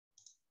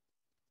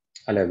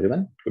Hello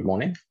everyone, good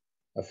morning.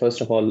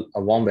 First of all,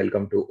 a warm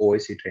welcome to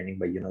OIC training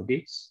by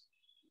Unogeeks.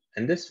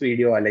 In this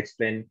video, I'll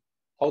explain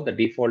how the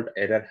default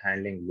error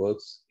handling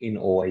works in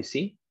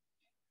OIC.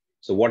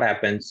 So what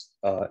happens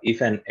if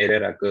an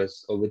error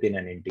occurs within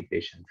an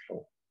integration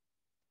flow.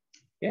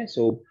 Yeah,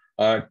 so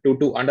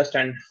to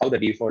understand how the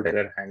default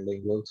error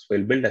handling works,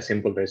 we'll build a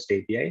simple REST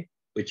API,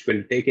 which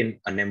will take in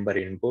a number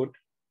input,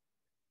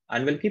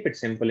 and we'll keep it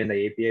simple in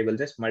the API. We'll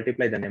just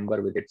multiply the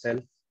number with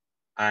itself,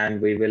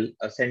 and we will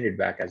send it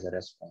back as a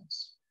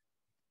response.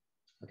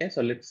 Okay,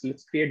 so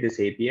let's create this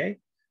API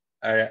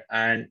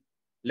and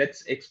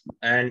let's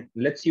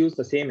use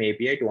the same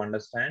API to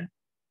understand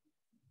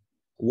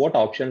what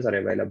options are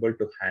available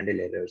to handle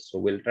errors. So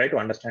we'll try to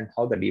understand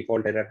how the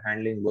default error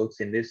handling works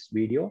in this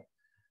video,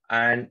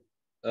 and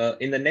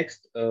in the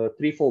next 3-4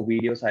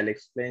 videos, I'll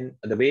explain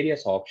the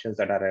various options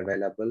that are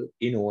available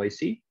in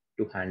OIC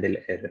to handle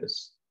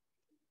errors.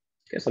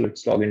 Okay, so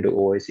let's log into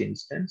OIC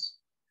instance.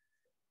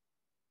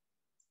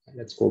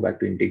 Let's go back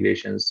to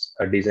integrations,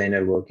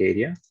 designer work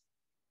area.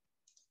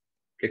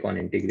 Click on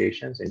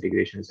integrations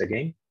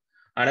again.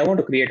 And I want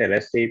to create a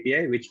REST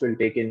API, which will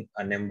take in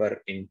a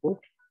number input.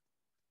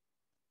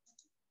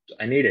 So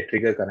I need a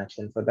trigger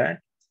connection for that.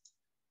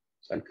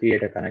 So I'll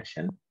create a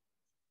connection.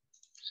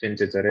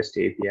 Since it's a REST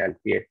API, I'll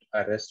create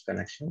a REST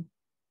connection.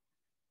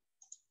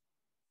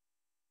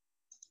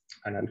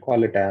 And I'll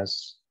call it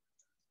as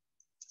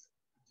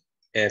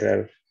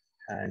error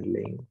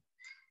handling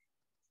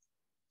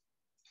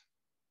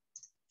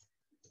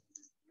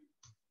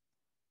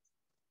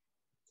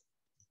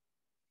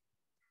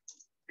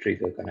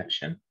trigger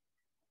connection.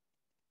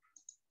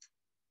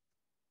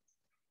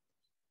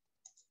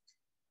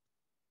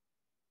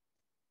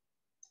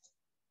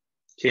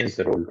 Change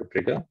the role to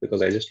trigger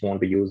because I just want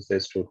to use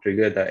this to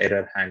trigger the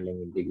error handling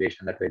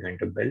integration that we're going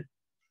to build.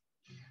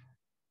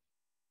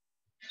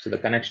 So the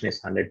connection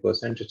is 100%,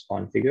 it's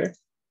configured.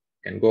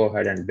 You can go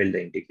ahead and build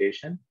the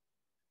integration.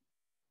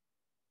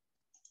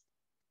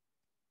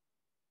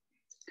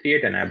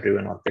 Create an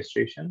app-driven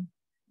orchestration.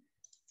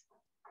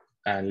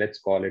 And let's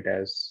call it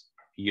as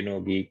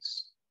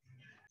Unogeeks.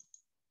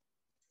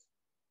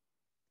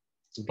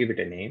 Give it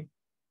a name.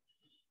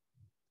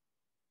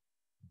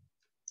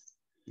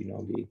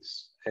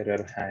 Unogeeks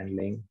error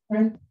handling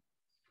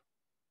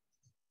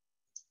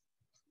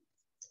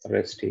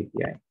REST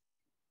API.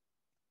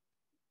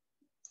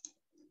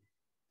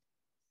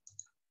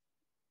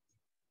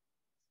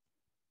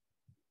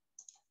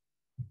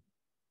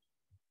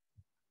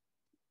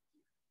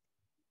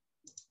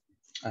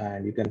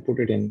 And you can put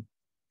it in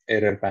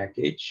error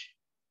package.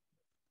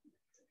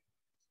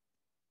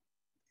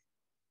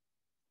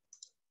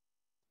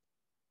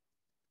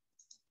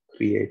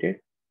 Create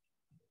it.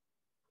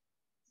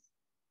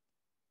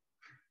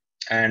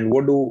 And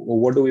what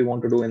do we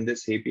want to do in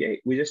this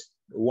API? We just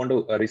want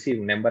to receive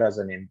number as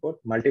an input,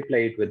 multiply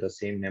it with the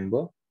same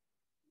number,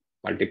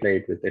 multiply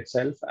it with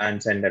itself,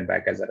 and send that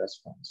back as a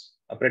response.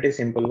 A pretty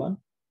simple one.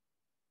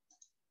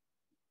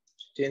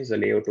 Change the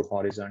layout to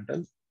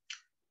horizontal.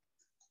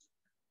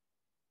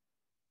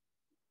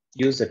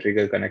 Use the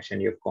trigger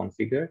connection you've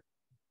configured.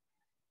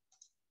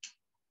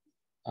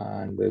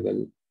 And we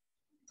will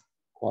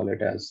call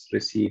it as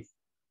receive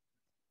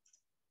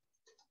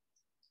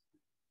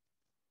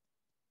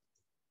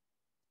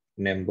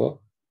number,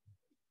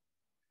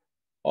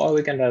 or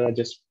we can rather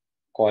just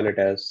call it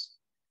as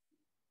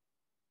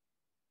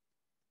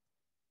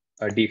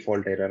a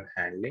default error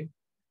handling.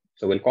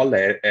 So we'll call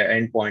the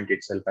endpoint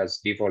itself as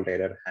default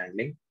error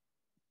handling.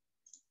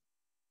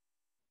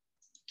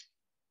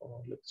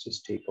 Or let's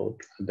just take out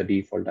the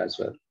default as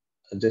well.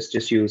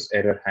 Just use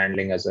error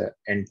handling as an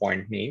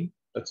endpoint name.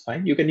 That's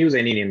fine. You can use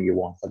any name you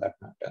want for that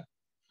matter.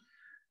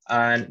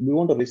 And we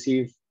want to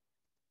receive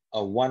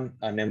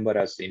a number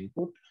as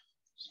input.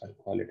 So I'll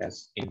call it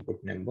as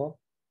input number.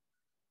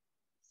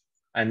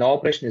 And the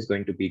operation is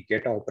going to be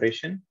get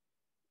operation.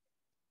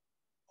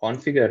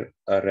 Configure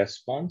a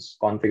response,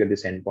 configure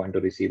this endpoint to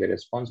receive a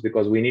response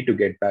because we need to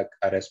get back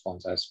a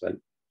response as well.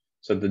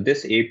 So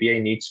this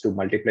API needs to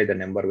multiply the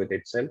number with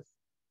itself.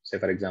 Say,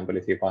 for example,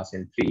 if you pass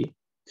in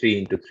 3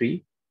 into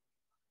 3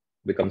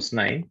 becomes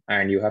 9,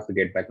 and you have to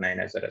get back 9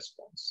 as a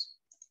response.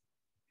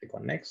 Click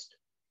on next.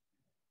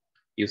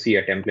 You see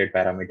a template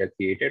parameter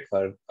created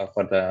for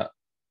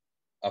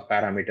a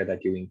parameter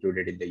that you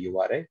included in the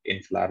URI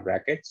in flower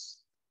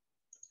brackets.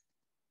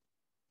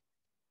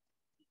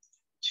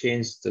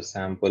 Change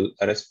the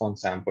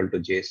response sample to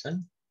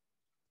JSON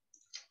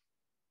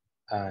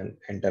and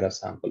enter a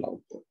sample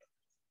output.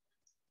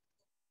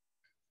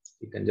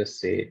 You can just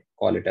say,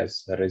 call it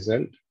as a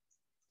result,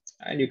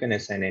 and you can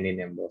assign any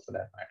number for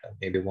that matter,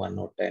 maybe 1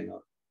 or 10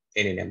 or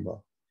any number.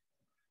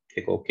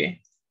 Click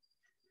OK,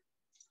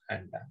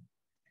 and done.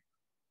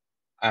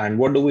 And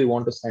what do we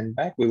want to send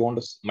back? We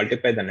want to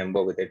multiply the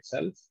number with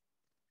itself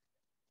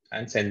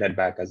and send that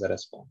back as a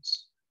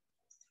response.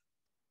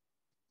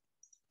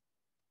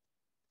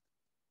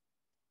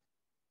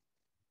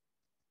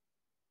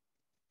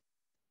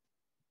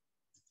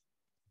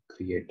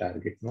 Create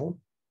target node.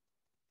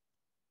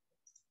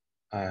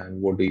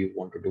 And what do you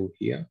want to do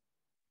here?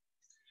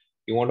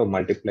 you want to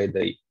multiply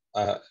the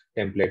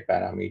template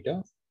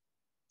parameter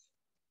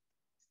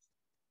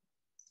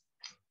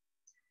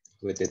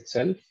with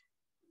itself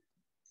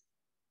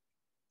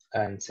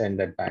and send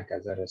that back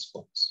as a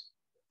response.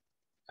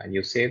 And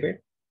you save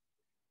it.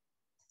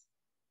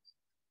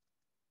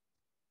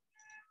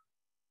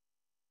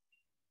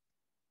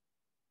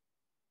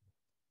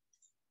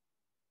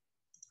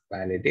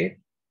 Validate.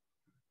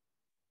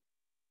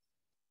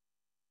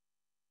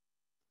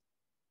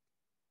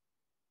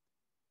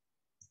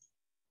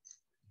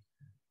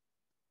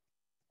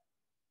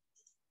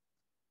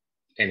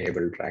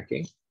 Enable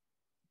tracking.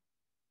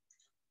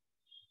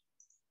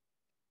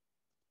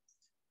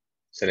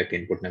 Select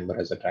input number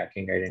as a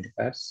tracking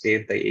identifier,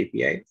 save the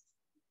API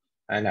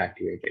and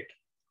activate it.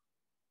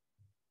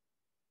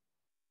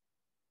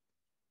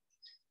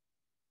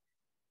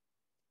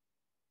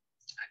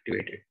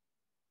 Activate it.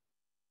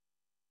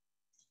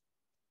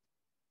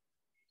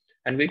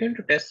 And we're going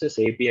to test this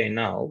API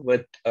now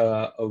with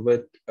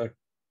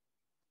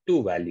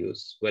two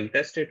values. We'll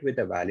test it with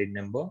a valid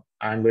number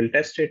and we'll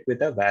test it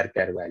with a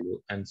varchar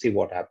value and see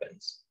what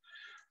happens.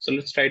 So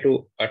let's try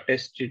to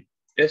test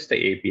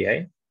the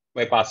API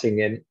by passing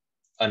in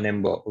a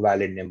number,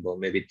 valid number,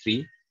 maybe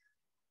 3.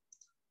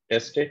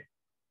 Test it,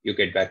 you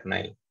get back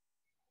 9.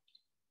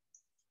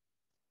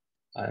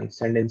 And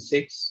send in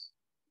 6,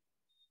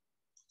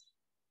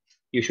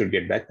 you should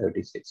get back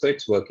 36. So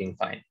it's working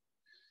fine.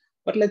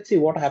 But let's see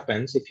what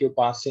happens if you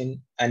pass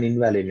in an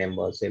invalid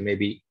number. Say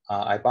maybe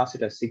I pass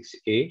it as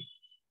 6A,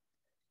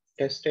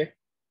 test it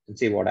and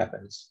see what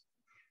happens.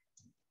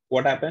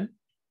 What happened?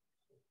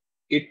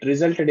 It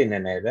resulted in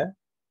an error.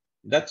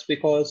 That's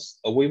because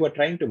we were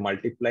trying to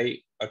multiply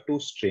 2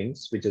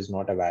 strings, which is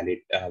not a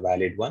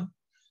valid one.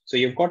 So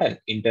you've got an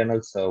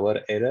internal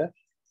server error.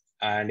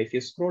 And if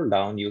you scroll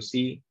down, you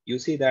see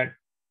that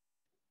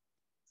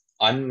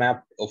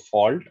unmapped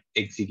fault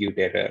execute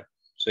error.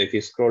 So if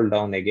you scroll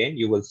down again,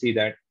 you will see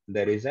that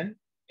there is an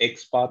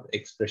XPath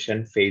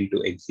expression failed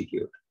to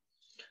execute.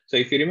 So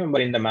if you remember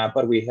in the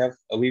mapper, we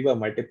were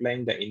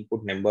multiplying the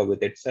input number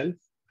with itself.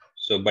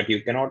 So, but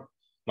you cannot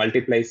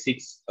multiply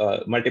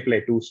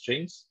 2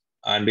 strings.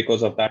 And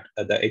because of that,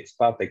 the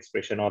XPath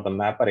expression or the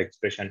mapper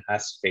expression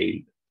has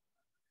failed.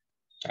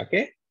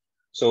 Okay.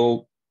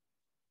 So,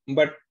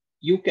 but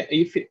you can,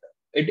 if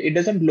it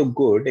doesn't look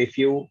good if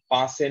you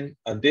pass in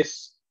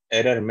this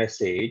error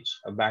message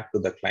back to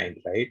the client,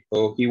 right?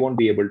 So he won't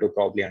be able to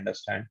probably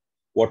understand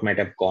what might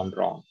have gone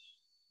wrong.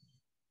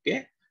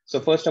 Okay. So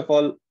first of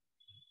all,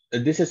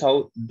 this is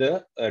how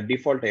the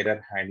default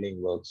error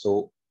handling works.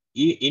 So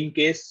in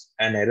case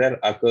an error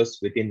occurs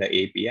within the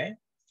API,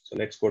 so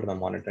let's go to the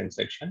monitoring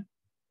section.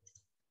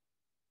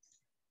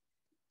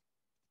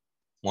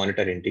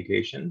 Monitor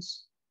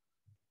integrations.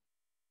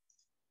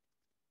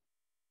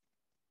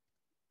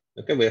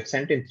 Okay, we have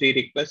sent in 3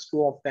 requests.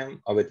 2 of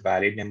them are with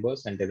valid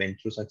numbers and they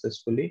went through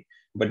successfully.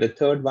 But the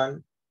third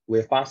one, we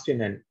have passed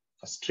in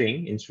a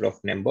string instead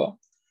of number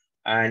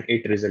and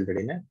it resulted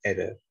in an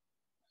error.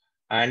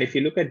 And if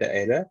you look at the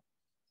error,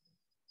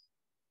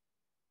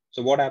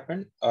 so what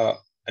happened? A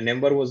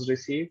number was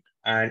received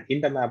and in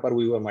the mapper,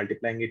 we were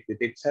multiplying it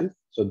with itself.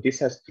 So this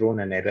has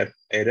thrown an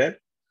error.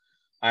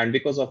 And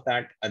because of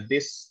that,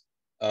 this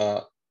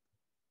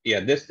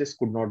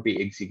could not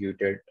be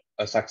executed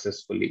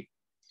successfully.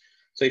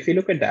 So if you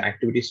look at the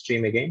activity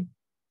stream again,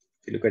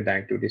 if you look at the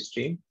activity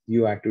stream,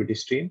 view activity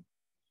stream,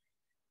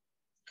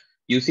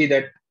 you see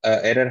that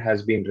error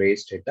has been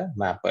raised at the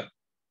mapper.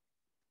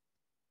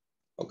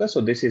 Okay,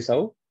 so this is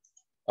how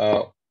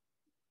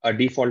a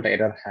default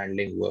error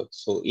handling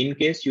works. So in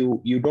case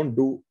you don't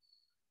do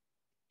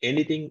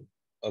anything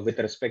with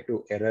respect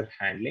to error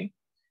handling,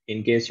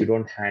 in case you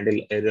don't handle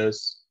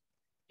errors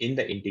in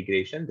the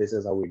integration, this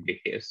is how it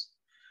behaves.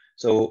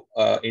 So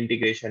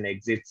integration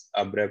exits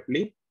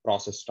abruptly,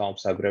 process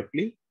stops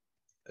abruptly,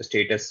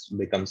 status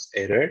becomes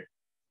error,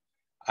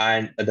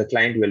 and the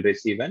client will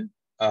receive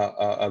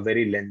a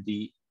very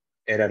lengthy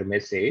error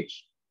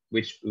message,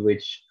 which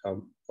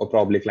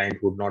probably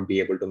client would not be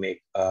able to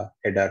make a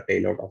head or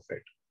tail out of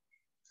it.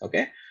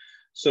 Okay,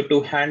 so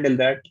to handle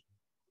that,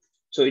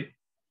 so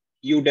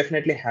you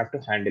definitely have to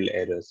handle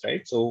errors,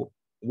 right? So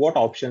what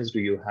options do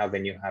you have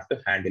when you have to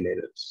handle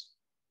errors?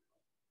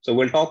 So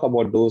we'll talk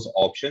about those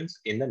options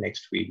in the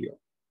next video.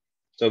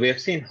 So we have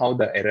seen how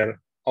the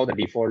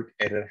default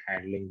error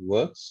handling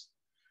works.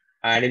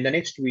 And in the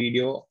next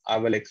video, I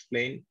will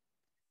explain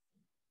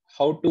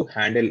how to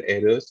handle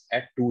errors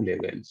at 2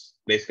 levels.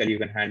 Basically, you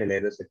can handle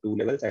errors at 2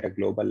 levels, at a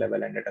global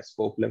level and at a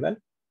scope level.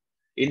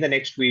 In the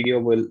next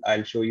video,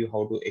 I'll show you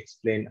how to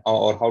explain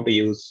or how to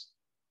use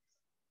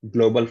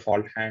global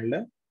fault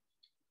handler.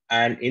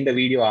 And in the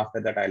video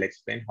after that, I'll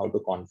explain how to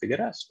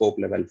configure a scope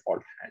level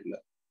fault handler.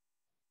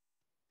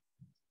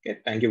 Okay,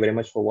 thank you very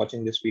much for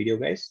watching this video,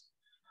 guys.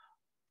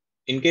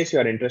 In case you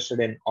are interested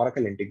in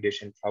Oracle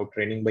Integration Cloud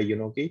Training by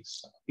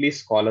Unogeeks,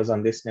 please call us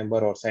on this number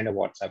or send a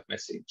WhatsApp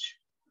message.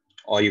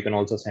 Or you can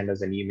also send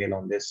us an email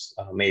on this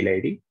mail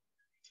ID.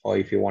 Or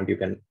if you want, you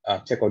can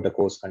check out the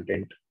course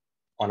content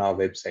on our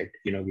website,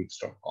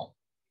 unogeeks.com.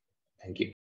 Thank you.